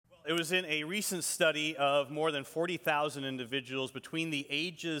It was in a recent study of more than 40,000 individuals between the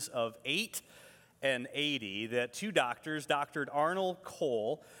ages of 8 and 80 that two doctors, Dr. Arnold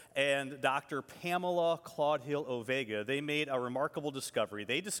Cole and Dr. Pamela Claude-Hill Ovega, they made a remarkable discovery.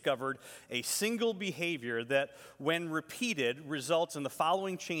 They discovered a single behavior that, when repeated, results in the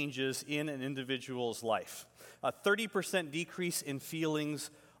following changes in an individual's life. A 30% decrease in feelings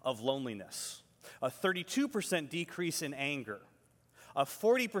of loneliness, a 32% decrease in anger, a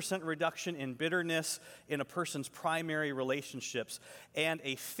 40% reduction in bitterness in a person's primary relationships, and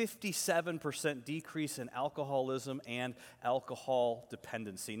a 57% decrease in alcoholism and alcohol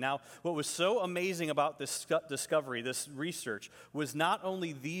dependency. Now, what was so amazing about this discovery, this research, was not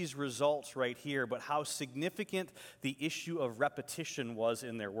only these results right here, but how significant the issue of repetition was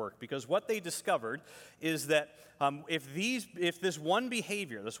in their work. Because what they discovered is that if this one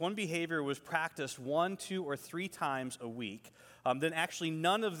behavior was practiced 1, 2, or 3 times a week, then actually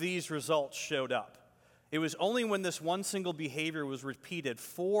none of these results showed up. It was only when this one single behavior was repeated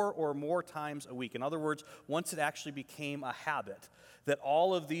 4 or more times a week, in other words, once it actually became a habit, that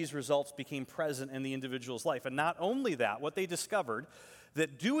all of these results became present in the individual's life. And not only that, what they discovered,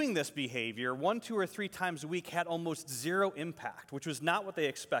 that doing this behavior 1, 2, or 3 times a week had almost zero impact, which was not what they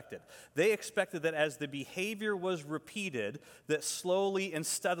expected. They expected that as the behavior was repeated, that slowly and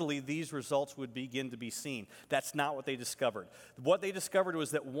steadily these results would begin to be seen. That's not what they discovered. What they discovered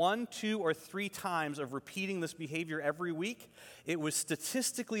was that 1, 2, or 3 times of repeating this behavior every week, it was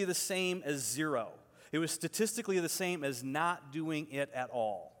statistically the same as zero. It was statistically the same as not doing it at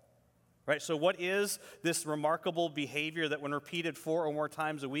all. Right, so what is this remarkable behavior that when repeated 4 or more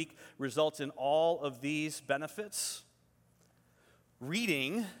times a week results in all of these benefits?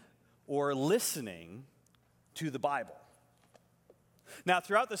 Reading or listening to the Bible. Now,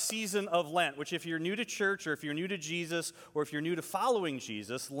 throughout the season of Lent, which if you're new to church or if you're new to Jesus or if you're new to following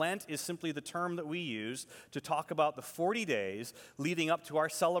Jesus, Lent is simply the term that we use to talk about the 40 days leading up to our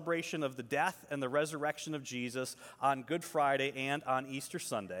celebration of the death and the resurrection of Jesus on Good Friday and on Easter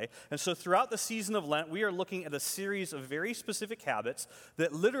Sunday. And so throughout the season of Lent, we are looking at a series of very specific habits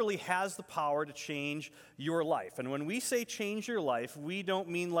that literally has the power to change your life. And when we say change your life, we don't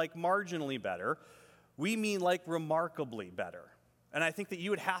mean like marginally better. We mean like remarkably better. And I think that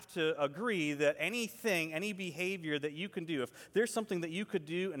you would have to agree that anything, any behavior that you can do, if there's something that you could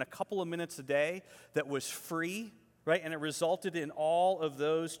do in a couple of minutes a day that was free, right, and it resulted in all of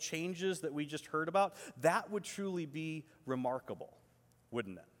those changes that we just heard about, that would truly be remarkable,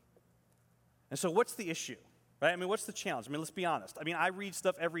 wouldn't it? And so what's the issue, right? I mean, what's the challenge? I mean, let's be honest. I mean, I read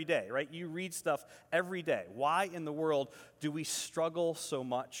stuff every day, right? You read stuff every day. Why in the world do we struggle so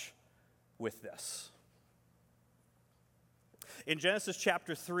much with this? In Genesis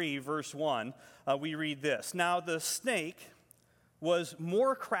chapter 3, verse 1, we read this. Now the snake was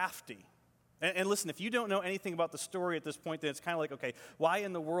more crafty. And listen, if you don't know anything about the story at this point, then it's kind of like, okay, why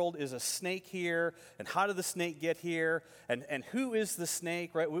in the world is a snake here? And how did the snake get here? And who is the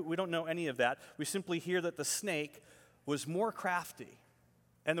snake, right? We don't know any of that. We simply hear that the snake was more crafty.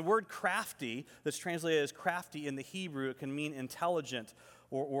 And the word crafty, that's translated as crafty in the Hebrew, it can mean intelligent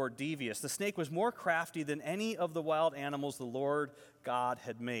or devious. The snake was more crafty than any of the wild animals the Lord God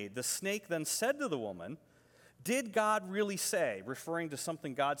had made. The snake then said to the woman, "Did God really say," referring to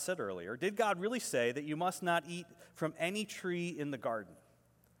something God said earlier, "did God really say that you must not eat from any tree in the garden?"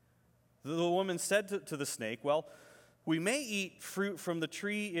 The woman said to the snake, "Well, we may eat fruit from the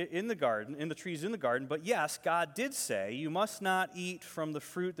tree in the garden, in the trees in the garden, but yes, God did say you must not eat from the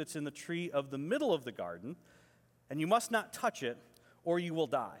fruit that's in the tree of the middle of the garden, and you must not touch it, or you will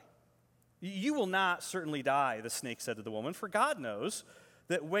die." "You will not certainly die," the snake said to the woman, "for God knows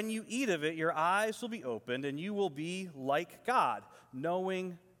that when you eat of it, your eyes will be opened, and you will be like God,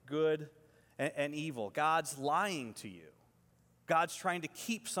 knowing good and evil." God's lying to you. God's trying to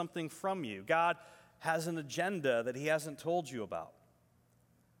keep something from you. God has an agenda that he hasn't told you about.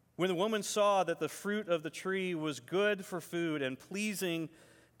 When the woman saw that the fruit of the tree was good for food and pleasing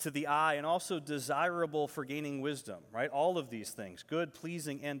to the eye and also desirable for gaining wisdom, right? All of these things, good,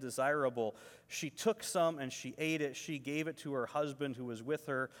 pleasing, and desirable. She took some and she ate it. She gave it to her husband who was with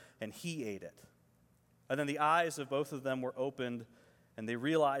her, and he ate it. And then the eyes of both of them were opened, and they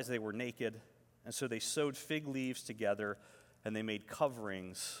realized they were naked. And so they sewed fig leaves together, and they made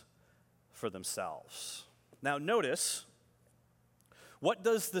coverings for themselves. Now notice, what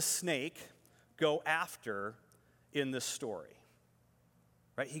does the snake go after in this story?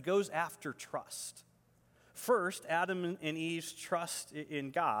 Right? He goes after trust. First, Adam and Eve's trust in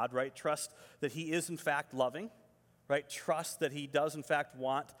God, right? Trust that he is in fact loving, right? Trust that he does, in fact,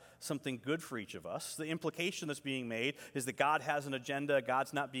 want something good for each of us. The implication that's being made is that God has an agenda.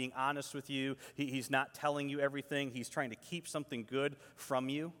 God's not being honest with you. He's not telling you everything. He's trying to keep something good from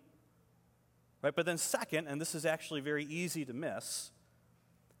you, right? But then second, and this is actually very easy to miss,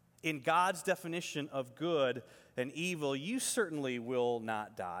 in God's definition of good and evil, you certainly will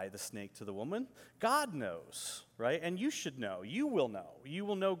not die, the snake to the woman. God knows, right? And you should know. You will know. You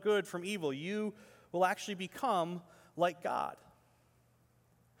will know good from evil. You will actually become like God.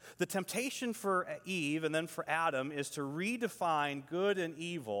 The temptation for Eve and then for Adam is to redefine good and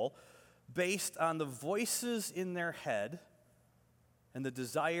evil based on the voices in their head and the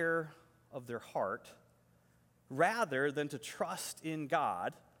desire of their heart, rather than to trust in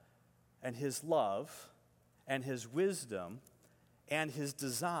God and his love and his wisdom and his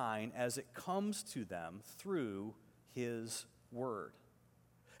design as it comes to them through his word.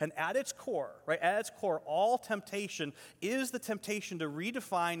 And at its core, right, at its core, all temptation is the temptation to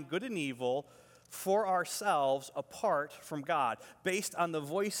redefine good and evil for ourselves apart from God, based on the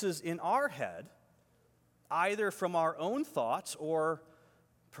voices in our head, either from our own thoughts or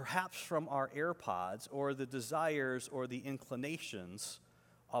perhaps from our AirPods, or the desires or the inclinations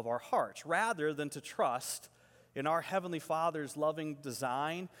of our hearts, rather than to trust in our Heavenly Father's loving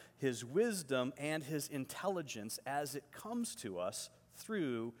design, his wisdom, and his intelligence as it comes to us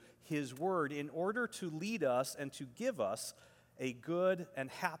through his word in order to lead us and to give us a good and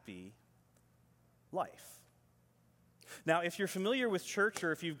happy life. Now, if you're familiar with church,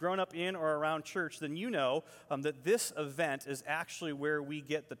 or if you've grown up in or around church, then you know that this event is actually where we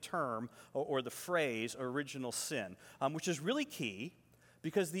get the term or the phrase original sin, which is really key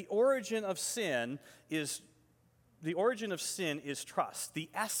because the origin of sin is trust. The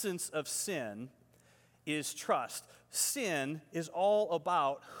essence of sin is trust. Sin is all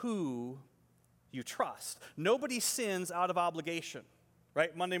about who you trust. Nobody sins out of obligation.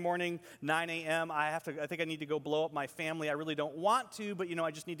 Right? Monday morning, 9 a.m., I think I need to go blow up my family. I really don't want to, but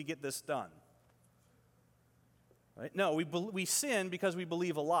I just need to get this done. Right? No, we sin because we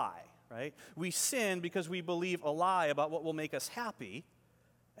believe a lie, right? We sin because we believe a lie about what will make us happy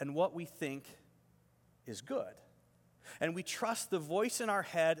and what we think is good. And we trust the voice in our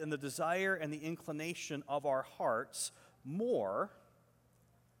head and the desire and the inclination of our hearts more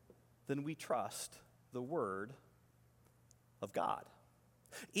than we trust the word of God.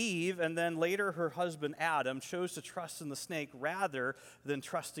 Eve, and then later her husband Adam, chose to trust in the snake rather than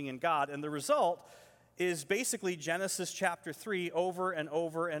trusting in God. And the result is basically Genesis chapter 3 over and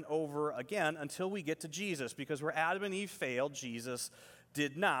over and over again until we get to Jesus. Because where Adam and Eve failed, Jesus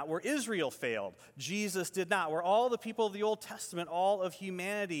did not. Where Israel failed, Jesus did not. Where all the people of the Old Testament, all of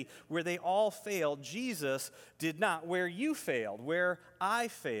humanity, where they all failed, Jesus did not. Where you failed, where I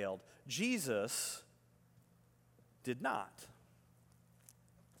failed, Jesus did not.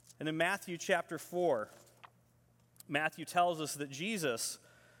 And in Matthew chapter 4, Matthew tells us that Jesus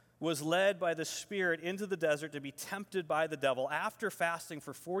was led by the Spirit into the desert to be tempted by the devil. After fasting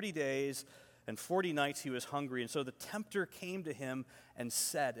for 40 days and 40 nights, he was hungry. And so the tempter came to him and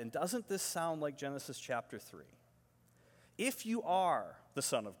said, and doesn't this sound like Genesis chapter 3? If you are the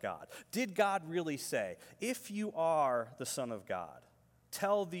Son of God, did God really say, if you are the Son of God,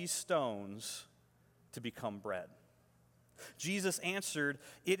 tell these stones to become bread? Jesus answered,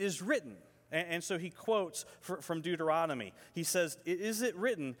 it is written. And so he quotes from Deuteronomy. He says, is it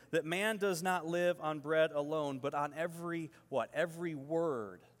written that man does not live on bread alone, but on every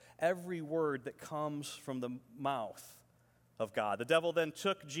word that comes from the mouth of God. The devil then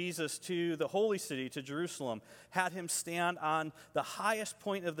took Jesus to the holy city, to Jerusalem, had him stand on the highest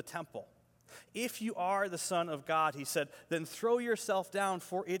point of the temple. If you are the Son of God, he said, then throw yourself down,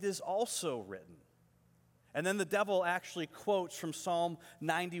 for it is also written. And then the devil actually quotes from Psalm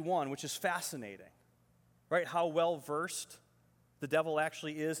 91, which is fascinating, right? How well-versed the devil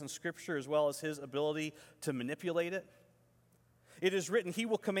actually is in Scripture, as well as his ability to manipulate it. It is written, he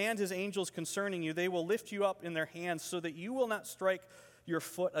will command his angels concerning you. They will lift you up in their hands so that you will not strike your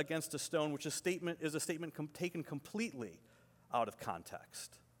foot against a stone, which is a statement taken completely out of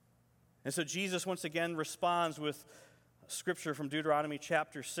context. And so Jesus once again responds with Scripture from Deuteronomy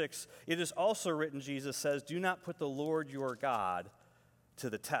chapter 6. It is also written, Jesus says, do not put the Lord your God to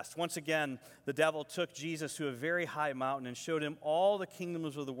the test. Once again, the devil took Jesus to a very high mountain and showed him all the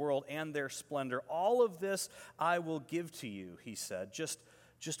kingdoms of the world and their splendor. All of this I will give to you, he said. Just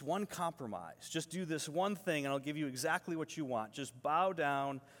one compromise. Just do this one thing and I'll give you exactly what you want. Just bow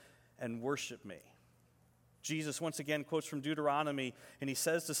down and worship me. Jesus once again quotes from Deuteronomy, and he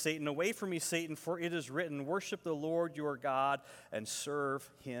says to Satan, away from me, Satan, for it is written, worship the Lord your God and serve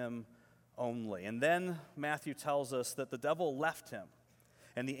him only. And then Matthew tells us that the devil left him,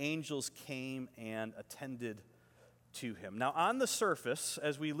 and the angels came and attended to him. Now, on the surface,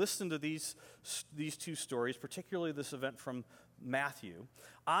 as we listen to these two stories, particularly this event from Matthew,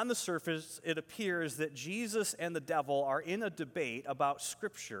 on the surface, it appears that Jesus and the devil are in a debate about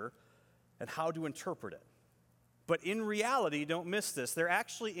Scripture and how to interpret it. But in reality, don't miss this, they're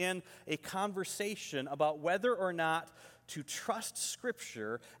actually in a conversation about whether or not to trust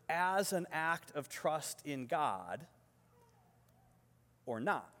Scripture as an act of trust in God or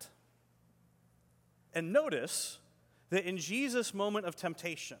not. And notice that in Jesus' moment of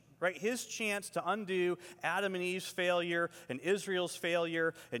temptation, right, his chance to undo Adam and Eve's failure and Israel's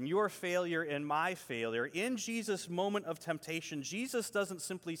failure and your failure and my failure, in Jesus' moment of temptation, Jesus doesn't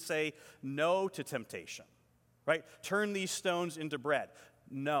simply say no to temptation, right? Turn these stones into bread.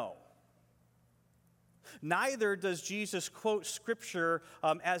 No. Neither does Jesus quote Scripture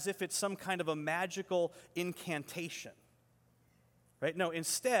as if it's some kind of a magical incantation. Right? No,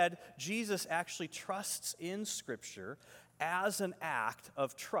 instead, Jesus actually trusts in Scripture as an act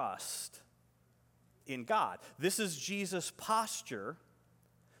of trust in God. This is Jesus' posture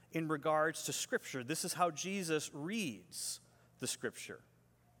in regards to Scripture. This is how Jesus reads the Scripture.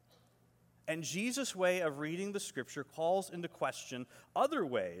 And Jesus' way of reading the Scripture calls into question other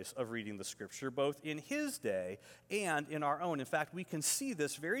ways of reading the Scripture, both in his day and in our own. In fact, we can see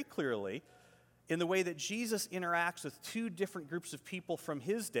this very clearly in the way that Jesus interacts with two different groups of people from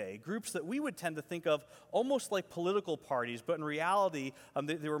his day, groups that we would tend to think of almost like political parties, but in reality,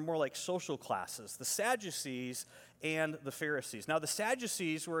 they were more like social classes, the Sadducees and the Pharisees. Now, the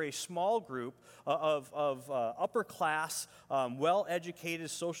Sadducees were a small group of upper-class, well-educated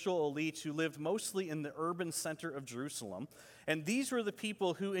social elites who lived mostly in the urban center of Jerusalem. And these were the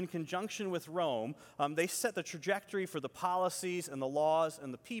people who, in conjunction with Rome, they set the trajectory for the policies and the laws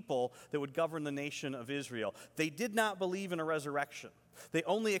and the people that would govern the nation of Israel. They did not believe in a resurrection. They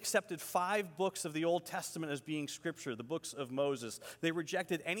only accepted 5 books of the Old Testament as being Scripture, the books of Moses. They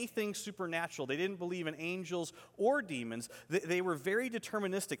rejected anything supernatural. They didn't believe in angels or demons. They were very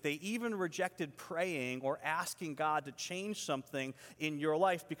deterministic. They even rejected praying or asking God to change something in your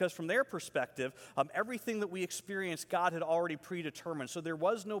life because from their perspective, everything that we experience, God had already predetermined. So there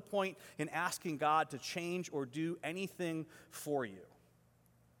was no point in asking God to change or do anything for you.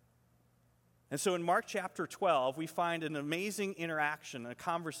 And so in Mark chapter 12, we find an amazing interaction, a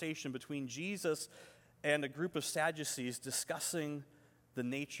conversation between Jesus and a group of Sadducees discussing the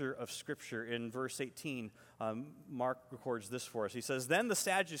nature of Scripture. In verse 18, Mark records this for us. He says, "Then the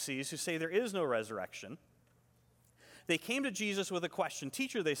Sadducees, who say there is no resurrection, they came to Jesus with a question.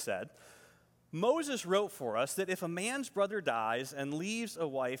 'Teacher,' they said, 'Moses wrote for us that if a man's brother dies and leaves a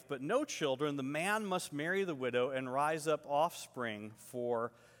wife but no children, the man must marry the widow and rise up offspring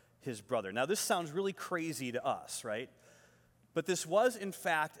for his brother.'" Now, this sounds really crazy to us, right? But this was, in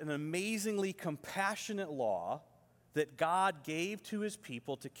fact, an amazingly compassionate law that God gave to his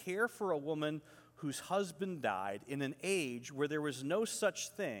people to care for a woman whose husband died in an age where there was no such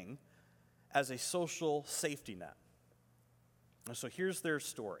thing as a social safety net. And so here's their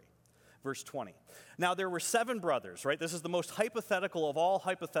story. Verse 20. "Now there were 7 brothers," right? This is the most hypothetical of all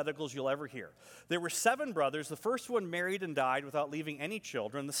hypotheticals you'll ever hear. "There were 7 brothers. The first one married and died without leaving any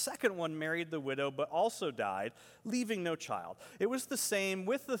children. The second one married the widow but also died, leaving no child. It was the same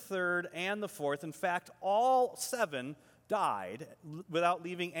with the third and the fourth. In fact, all 7 died without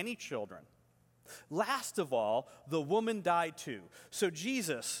leaving any children. Last of all, the woman died too. So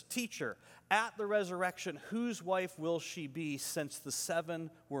Jesus, teacher, at the resurrection, whose wife will she be since the 7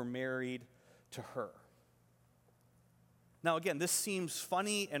 were married to her?" Now again, this seems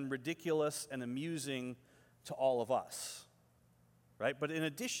funny and ridiculous and amusing to all of us, right? But in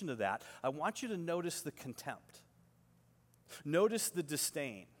addition to that, I want you to notice the contempt. Notice the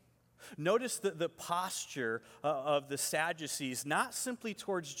disdain. Notice the posture of the Sadducees, not simply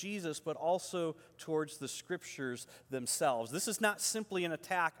towards Jesus, but also towards the Scriptures themselves. This is not simply an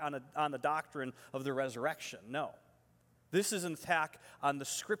attack on the doctrine of the resurrection. No. This is an attack on the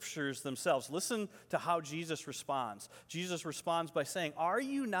Scriptures themselves. Listen to how Jesus responds. Jesus responds by saying, "Are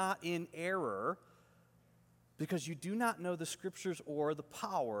you not in error because you do not know the Scriptures or the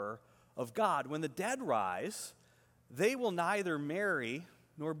power of God? When the dead rise, they will neither marry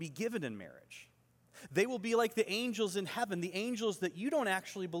nor be given in marriage. They will be like the angels in heaven, the angels that you don't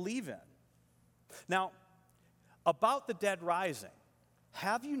actually believe in." Now, about the dead rising,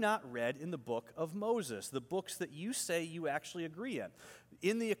 have you not read in the book of Moses, the books that you say you actually agree in?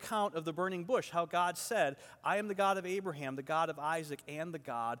 In the account of the burning bush, how God said, I am the God of Abraham, the God of Isaac, and the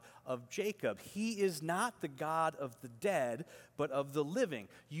God of Jacob. He is not the God of the dead, but of the living.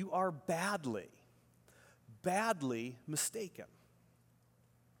 You are badly mistaken.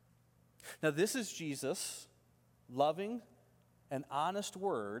 Now, this is Jesus' loving and honest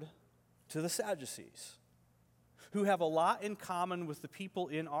word to the Sadducees, who have a lot in common with the people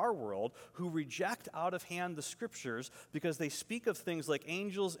in our world who reject out of hand the Scriptures because they speak of things like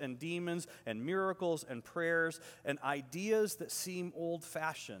angels and demons and miracles and prayers and ideas that seem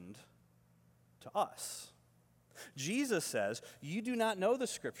old-fashioned to us. Jesus says, you do not know the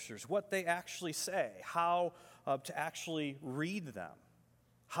Scriptures, what they actually say, how to actually read them,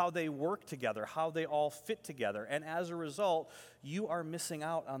 how they work together, how they all fit together. And as a result, you are missing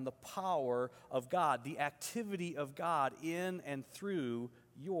out on the power of God, the activity of God in and through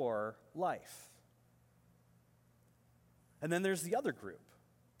your life. And then there's the other group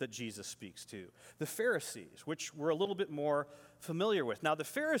that Jesus speaks to, the Pharisees, which we're a little bit more familiar with. Now, the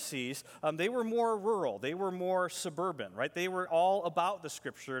Pharisees, they were more rural. They were more suburban, right? They were all about the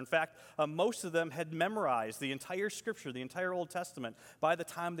Scripture. In fact, most of them had memorized the entire Scripture, the entire Old Testament, by the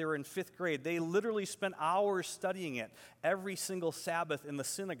time they were in 5th grade. They literally spent hours studying it every single Sabbath in the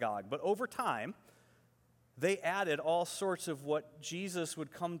synagogue. But over time, they added all sorts of what Jesus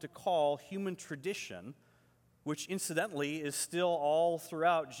would come to call human tradition, which incidentally is still all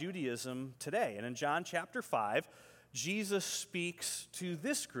throughout Judaism today. And in John chapter 5, Jesus speaks to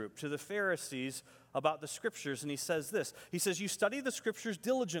this group, to the Pharisees, about the Scriptures, and he says this. He says, you study the Scriptures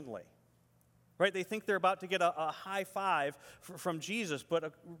diligently. Right? They think they're about to get a high five from Jesus,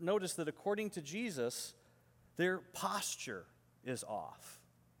 but notice that according to Jesus, their posture is off.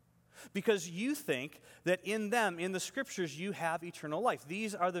 Because you think that in them, in the Scriptures, you have eternal life.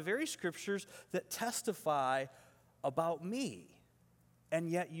 These are the very Scriptures that testify about me, and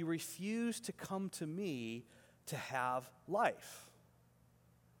yet you refuse to come to me to have life.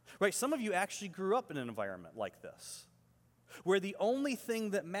 Right? Some of you actually grew up in an environment like this, where the only thing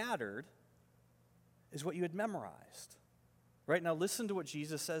that mattered is what you had memorized. Right? Now listen to what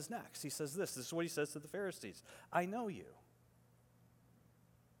Jesus says next. He says this. This is what he says to the Pharisees. I know you.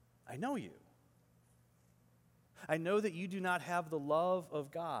 I know you. I know that you do not have the love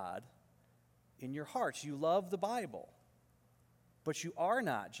of God in your hearts. You love the Bible, but you are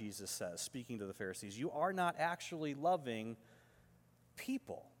not, Jesus says, speaking to the Pharisees, you are not actually loving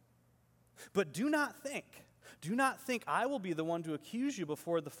people. But do not think I will be the one to accuse you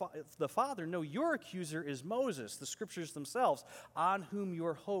before the Father. No, your accuser is Moses, the Scriptures themselves, on whom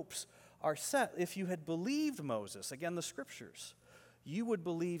your hopes are set. If you had believed Moses, again, the Scriptures, you would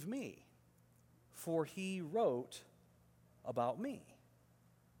believe me, for he wrote about me.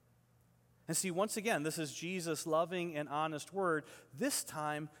 And see, once again, this is Jesus' loving and honest word, this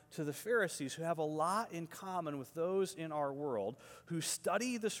time to the Pharisees, who have a lot in common with those in our world who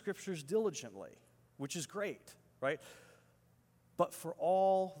study the Scriptures diligently, which is great, right? But for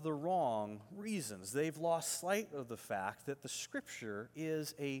all the wrong reasons. They've lost sight of the fact that the Scripture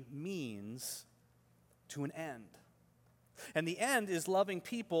is a means to an end. And the end is loving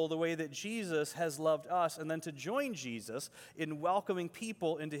people the way that Jesus has loved us, and then to join Jesus in welcoming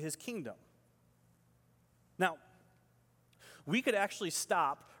people into his kingdom. Now, we could actually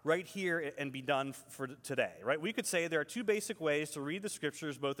stop right here and be done for today, right? We could say there are two basic ways to read the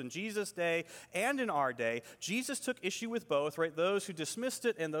Scriptures, both in Jesus' day and in our day. Jesus took issue with both, right? Those who dismissed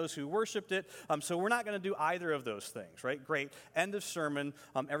it and those who worshiped it. So we're not going to do either of those things, right? Great. End of sermon.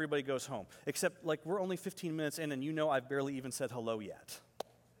 Everybody goes home. Except, like, we're only 15 minutes in, and you know I've barely even said hello yet.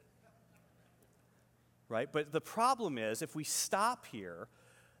 Right? But the problem is, if we stop here,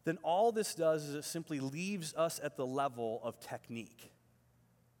 then all this does is it simply leaves us at the level of technique.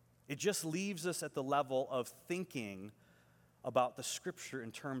 It just leaves us at the level of thinking about the Scripture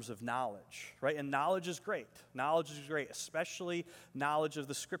in terms of knowledge, right? And knowledge is great. Knowledge is great, especially knowledge of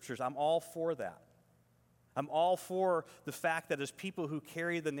the Scriptures. I'm all for that. I'm all for the fact that as people who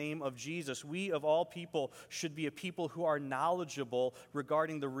carry the name of Jesus, we of all people should be a people who are knowledgeable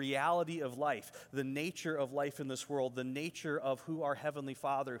regarding the reality of life, the nature of life in this world, the nature of who our Heavenly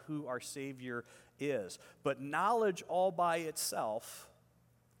Father, who our Savior is. But knowledge all by itself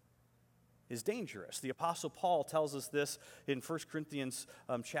is dangerous. The Apostle Paul tells us this in 1 Corinthians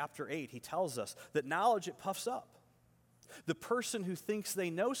chapter 8. He tells us that knowledge, it puffs up. The person who thinks they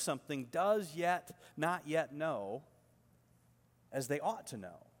know something does not yet know as they ought to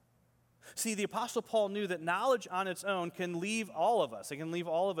know. See, the Apostle Paul knew that knowledge on its own can leave all of us. It can leave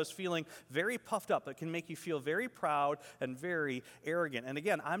all of us feeling very puffed up. It can make you feel very proud and very arrogant. And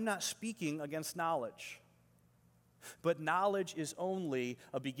again, I'm not speaking against knowledge. But knowledge is only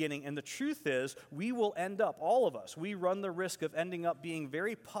a beginning. And the truth is, we will end up, all of us, we run the risk of ending up being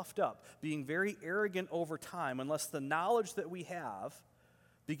very puffed up, being very arrogant over time, unless the knowledge that we have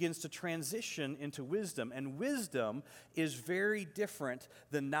begins to transition into wisdom. And wisdom is very different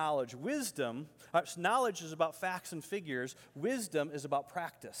than knowledge. Knowledge is about facts and figures. Wisdom is about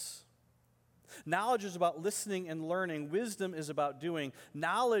practice. Knowledge is about listening and learning. Wisdom is about doing.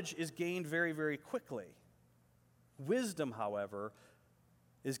 Knowledge is gained very, very quickly. Wisdom, however,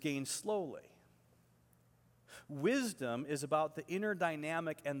 is gained slowly. Wisdom is about the inner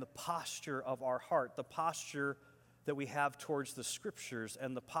dynamic and the posture of our heart, the posture that we have towards the Scriptures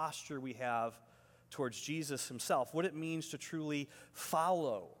and the posture we have towards Jesus himself, what it means to truly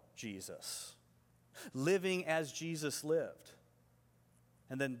follow Jesus, living as Jesus lived,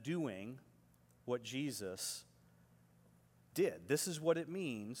 and then doing what Jesus did. This is what it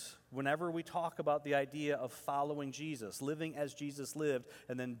means whenever we talk about the idea of following Jesus, living as Jesus lived,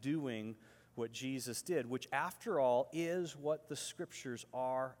 and then doing what Jesus did, which after all is what the Scriptures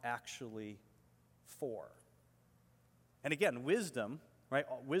are actually for. And again, wisdom, right?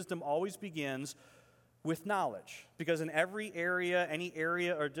 Wisdom always begins with knowledge, because in every area, any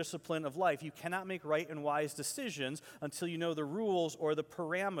area or discipline of life, you cannot make right and wise decisions until you know the rules or the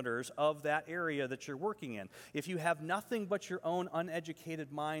parameters of that area that you're working in. If you have nothing but your own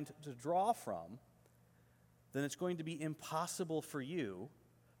uneducated mind to draw from, then it's going to be impossible for you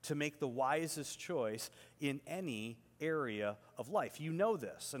to make the wisest choice in any area of life. You know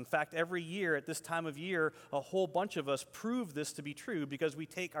this. In fact, every year at this time of year, a whole bunch of us prove this to be true because we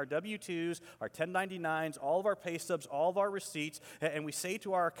take our W-2s, our 1099s, all of our pay stubs, all of our receipts, and we say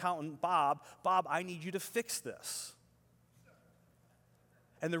to our accountant, Bob, I need you to fix this.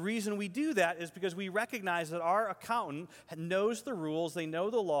 And the reason we do that is because we recognize that our accountant knows the rules, they know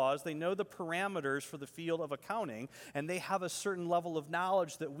the laws, they know the parameters for the field of accounting, and they have a certain level of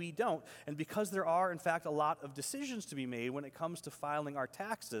knowledge that we don't. And because there are, in fact, a lot of decisions to be made when it comes to filing our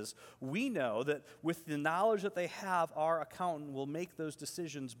taxes, we know that with the knowledge that they have, our accountant will make those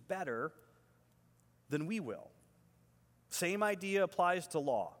decisions better than we will. Same idea applies to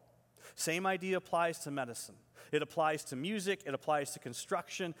law. Same idea applies to medicine. It applies to music, it applies to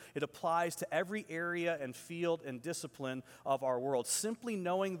construction, it applies to every area and field and discipline of our world. Simply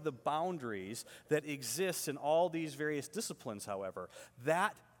knowing the boundaries that exist in all these various disciplines, however,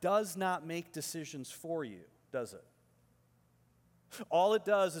 that does not make decisions for you, does it? All it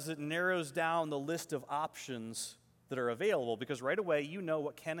does is it narrows down the list of options that are available, because right away you know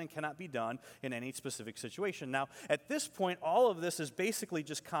what can and cannot be done in any specific situation. Now, at this point, all of this is basically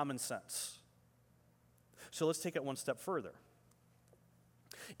just common sense. So let's take it one step further.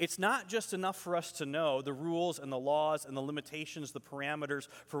 It's not just enough for us to know the rules and the laws and the limitations, the parameters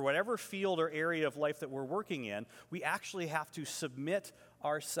for whatever field or area of life that we're working in. We actually have to submit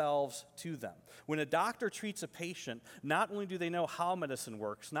ourselves to them. When a doctor treats a patient, not only do they know how medicine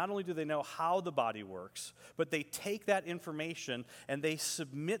works, not only do they know how the body works, but they take that information and they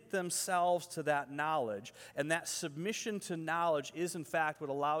submit themselves to that knowledge. And that submission to knowledge is, in fact, what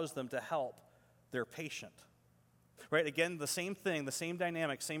allows them to help their patient. Right? Again, the same thing, the same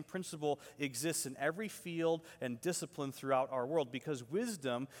dynamic, same principle exists in every field and discipline throughout our world, because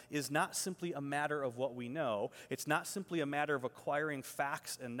wisdom is not simply a matter of what we know. It's not simply a matter of acquiring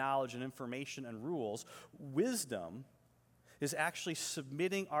facts and knowledge and information and rules. Wisdom is actually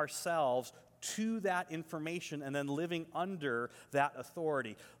submitting ourselves to that information and then living under that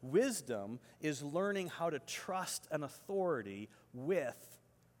authority. Wisdom is learning how to trust an authority with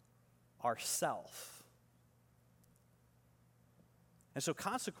ourself. And so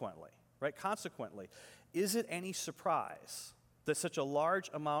consequently, is it any surprise that such a large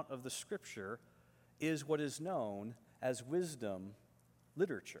amount of the Scripture is what is known as wisdom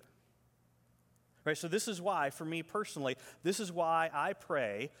literature? Right, so this is why, for me personally, this is why I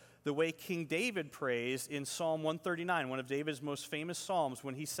pray the way King David prays in Psalm 139, one of David's most famous psalms,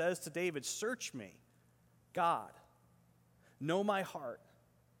 when he says to David, "Search me, God, know my heart.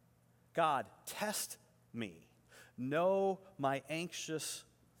 God, test me. Know my anxious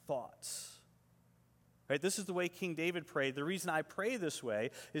thoughts." Right? This is the way King David prayed. The reason I pray this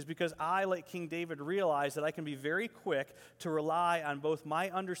way is because I, like King David, realize that I can be very quick to rely on both my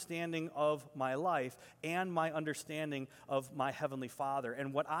understanding of my life and my understanding of my Heavenly Father.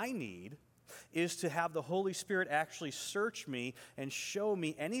 And what I need is to have the Holy Spirit actually search me and show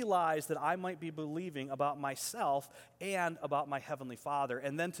me any lies that I might be believing about myself and about my Heavenly Father.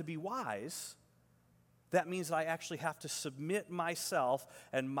 And then to be wise, that means that I actually have to submit myself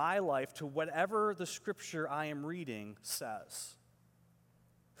and my life to whatever the Scripture I am reading says.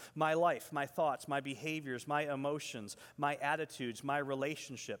 My life, my thoughts, my behaviors, my emotions, my attitudes, my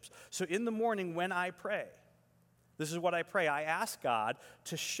relationships. So in the morning when I pray, this is what I pray. I ask God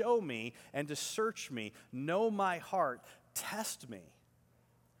to show me and to search me, know my heart, test me,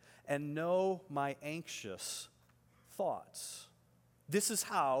 and know my anxious thoughts. This is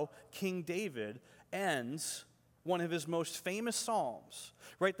how King David ends one of his most famous psalms,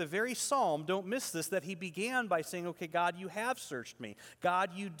 right? The very psalm, don't miss this, that he began by saying, okay, God, you have searched me.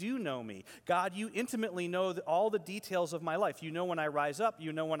 God, you do know me. God, you intimately know all the details of my life. You know when I rise up.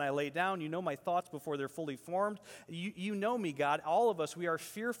 You know when I lay down. You know my thoughts before they're fully formed. You know me, God. All of us, we are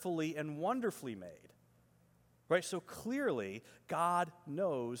fearfully and wonderfully made, right? So clearly, God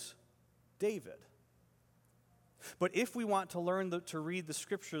knows David. But if we want to learn to read the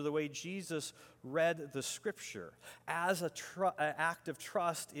Scripture the way Jesus read the Scripture, as an act of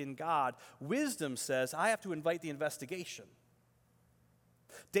trust in God, wisdom says, I have to invite the investigation.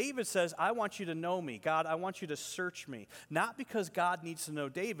 David says, I want you to know me. God, I want you to search me. Not because God needs to know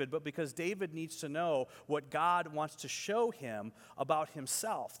David, but because David needs to know what God wants to show him about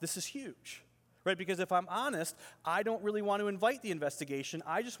himself. This is huge. Right, because if I'm honest, I don't really want to invite the investigation.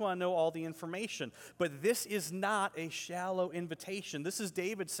 I just want to know all the information. But this is not a shallow invitation. This is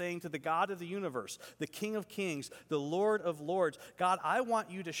David saying to the God of the universe, the King of kings, the Lord of lords, God, I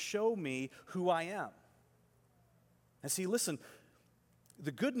want you to show me who I am. And see, listen,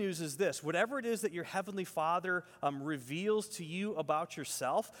 the good news is this. Whatever it is that your Heavenly Father reveals to you about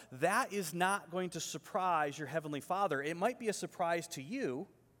yourself, that is not going to surprise your Heavenly Father. It might be a surprise to you,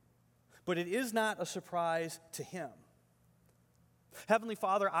 but it is not a surprise to him. Heavenly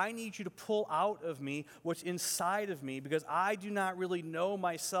Father, I need you to pull out of me what's inside of me because I do not really know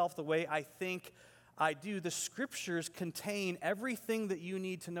myself the way I think I do. The Scriptures contain everything that you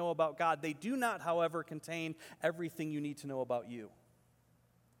need to know about God. They do not, however, contain everything you need to know about you.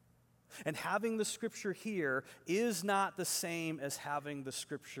 And having the Scripture here is not the same as having the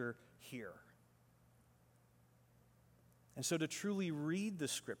Scripture here. And so to truly read the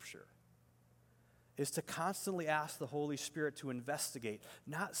Scripture is to constantly ask the Holy Spirit to investigate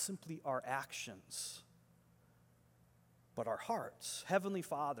not simply our actions, but our hearts. Heavenly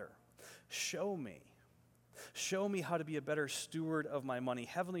Father, show me. Show me how to be a better steward of my money.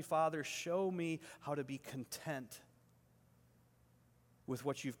 Heavenly Father, show me how to be content with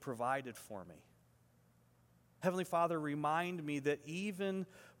what you've provided for me. Heavenly Father, remind me that even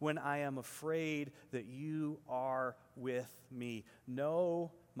when I am afraid, that you are with me.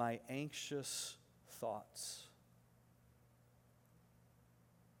 Know my anxious thoughts.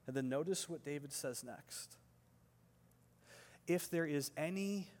 And then notice what David says next. If there is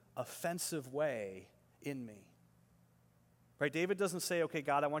any offensive way in me. Right? David doesn't say, okay,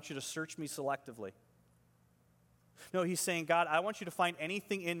 God, I want you to search me selectively. No, he's saying, God, I want you to find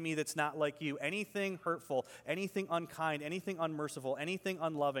anything in me that's not like you, anything hurtful, anything unkind, anything unmerciful, anything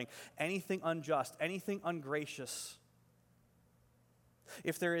unloving, anything unjust, anything ungracious.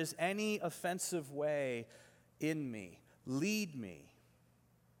 If there is any offensive way in me, lead me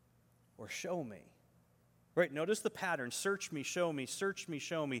or show me. Right, notice the pattern. Search me, show me, search me,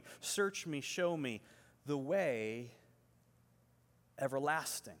 show me, search me, show me. The way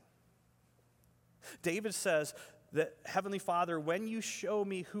everlasting. David says that, Heavenly Father, when you show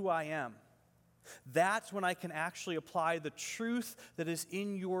me who I am, that's when I can actually apply the truth that is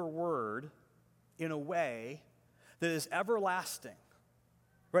in your word in a way that is everlasting.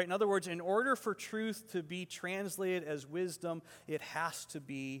 Right? In other words, in order for truth to be translated as wisdom, it has to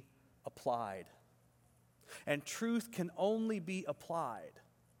be applied. And truth can only be applied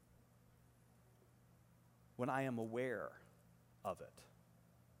when I am aware of it.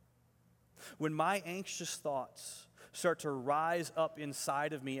 When my anxious thoughts start to rise up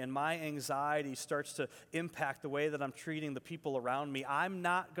inside of me and my anxiety starts to impact the way that I'm treating the people around me, I'm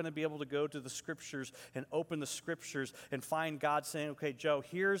not going to be able to go to the Scriptures and open the Scriptures and find God saying, okay, Joe,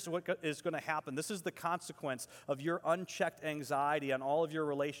 here's what is going to happen. This is the consequence of your unchecked anxiety on all of your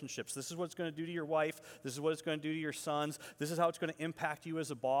relationships. This is what it's going to do to your wife. This is what it's going to do to your sons. This is how it's going to impact you as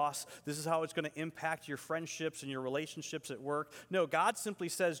a boss. This is how it's going to impact your friendships and your relationships at work. No, God simply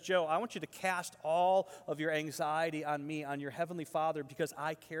says, Joe, I want you to cast all of your anxiety on me, on your Heavenly Father, because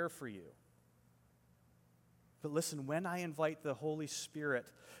I care for you. But listen, when I invite the Holy Spirit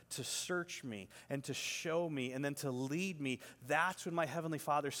to search me and to show me and then to lead me, that's when my Heavenly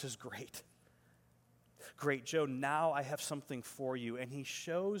Father says, great. Great, Joe, now I have something for you. And he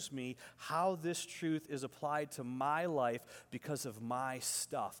shows me how this truth is applied to my life because of my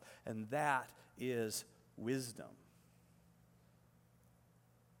stuff. And that is wisdom.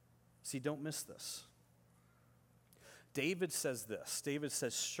 See, don't miss this. David says this. David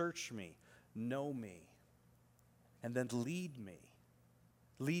says, search me, know me, and then lead me.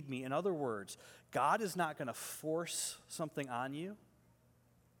 Lead me. In other words, God is not going to force something on you.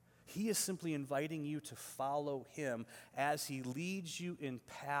 He is simply inviting you to follow him as he leads you in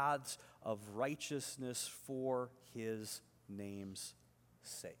paths of righteousness for his name's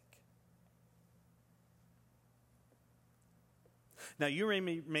sake. Now, you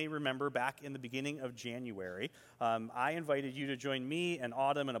may remember back in the beginning of January, I invited you to join me and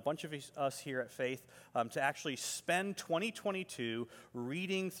Autumn and a bunch of us here at Faith to actually spend 2022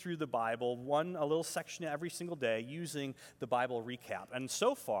 reading through the Bible, a little section every single day, using the Bible recap. And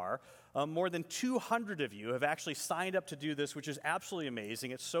so far, more than 200 of you have actually signed up to do this, which is absolutely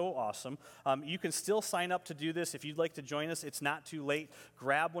amazing. It's so awesome. You can still sign up to do this if you'd like to join us. It's not too late.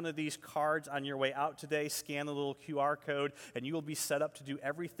 Grab one of these cards on your way out today, scan the little QR code, and you will be set up to do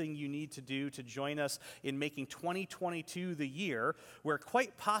everything you need to do to join us in making 2022 the year where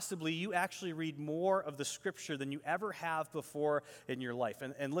quite possibly you actually read more of the Scripture than you ever have before in your life.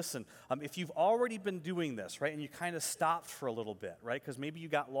 And listen, if you've already been doing this, right, and you kind of stopped for a little bit, right, because maybe you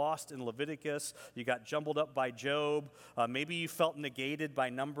got lost in Leviticus, you got jumbled up by Job, maybe you felt negated by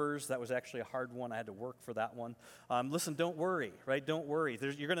Numbers. That was actually a hard one. I had to work for that one. Listen, don't worry, right? Don't worry.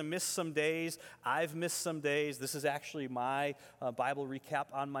 You're going to miss some days. I've missed some days. This is actually my Bible recap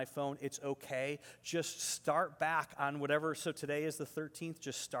on my phone. It's okay. Just start back on whatever. So today is the 13th.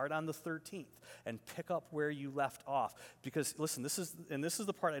 Just start on the 13th and pick up where you left off. Because listen, this is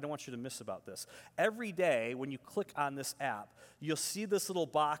the part I don't want you to miss about this. Every day when you click on this app, you'll see this little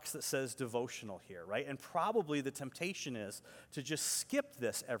box that says devotional here, right? And probably the temptation is to just skip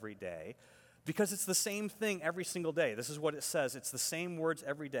this every day because it's the same thing every single day. This is what it says. It's the same words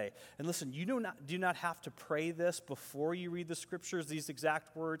every day. And listen, you do not have to pray this before you read the Scriptures, these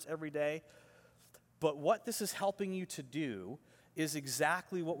exact words every day. But what this is helping you to do is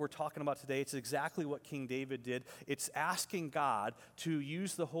exactly what we're talking about today. It's exactly what King David did. It's asking God to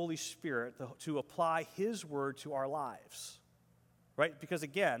use the Holy Spirit to apply his word to our lives. Right? Because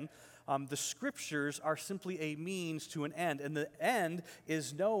again, the Scriptures are simply a means to an end. And the end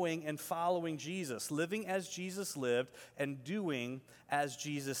is knowing and following Jesus, living as Jesus lived and doing as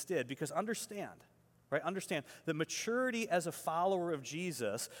Jesus did. Because understand, that maturity as a follower of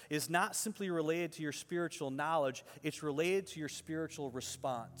Jesus is not simply related to your spiritual knowledge, it's related to your spiritual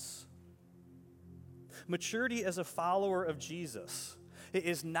response. Maturity as a follower of Jesus, it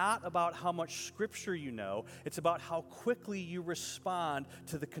is not about how much Scripture you know. It's about how quickly you respond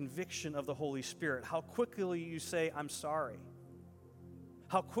to the conviction of the Holy Spirit, how quickly you say, I'm sorry,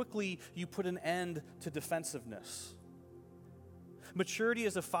 how quickly you put an end to defensiveness. Maturity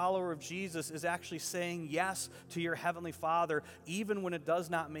as a follower of Jesus is actually saying yes to your Heavenly Father, even when it does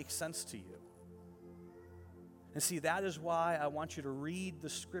not make sense to you. And see, that is why I want you to read the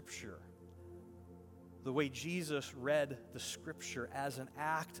Scripture the way Jesus read the Scripture, as an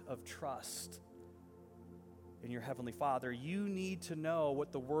act of trust in your Heavenly Father. You need to know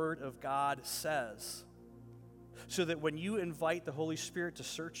what the Word of God says so that when you invite the Holy Spirit to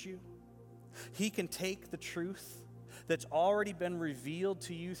search you, He can take the truth that's already been revealed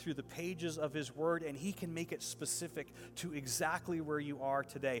to you through the pages of His Word, and He can make it specific to exactly where you are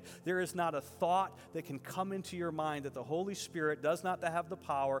today. There is not a thought that can come into your mind that the Holy Spirit does not have the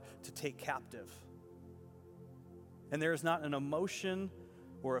power to take captive. And there is not an emotion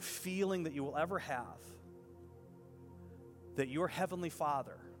or a feeling that you will ever have that your Heavenly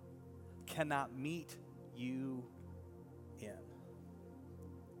Father cannot meet you in.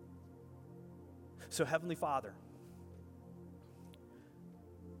 So, Heavenly Father,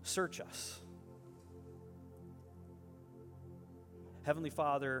 search us. Heavenly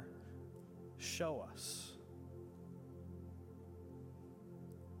Father, show us.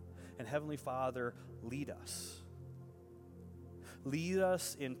 And Heavenly Father, lead us. Lead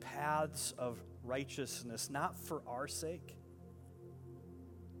us in paths of righteousness, not for our sake,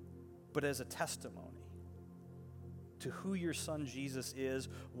 but as a testimony to who your Son Jesus is,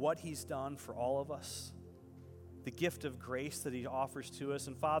 what He's done for all of us, the gift of grace that He offers to us.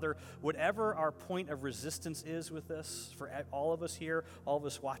 And Father, whatever our point of resistance is with this, for all of us here, all of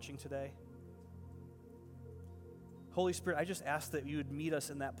us watching today, Holy Spirit, I just ask that you would meet us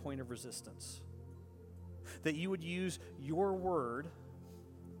in that point of resistance. That you would use your word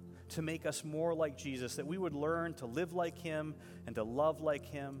to make us more like Jesus, that we would learn to live like Him and to love like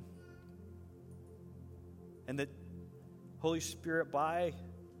Him. And that, Holy Spirit, by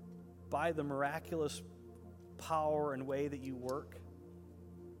the miraculous power and way that you work,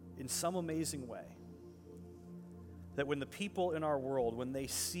 in some amazing way, that when the people in our world, when they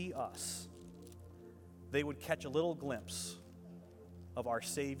see us, they would catch a little glimpse of our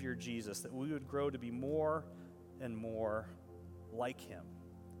Savior Jesus, that we would grow to be more and more like him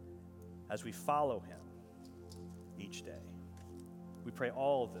as we follow him each day. We pray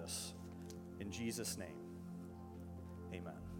all of this in Jesus' name. Amen.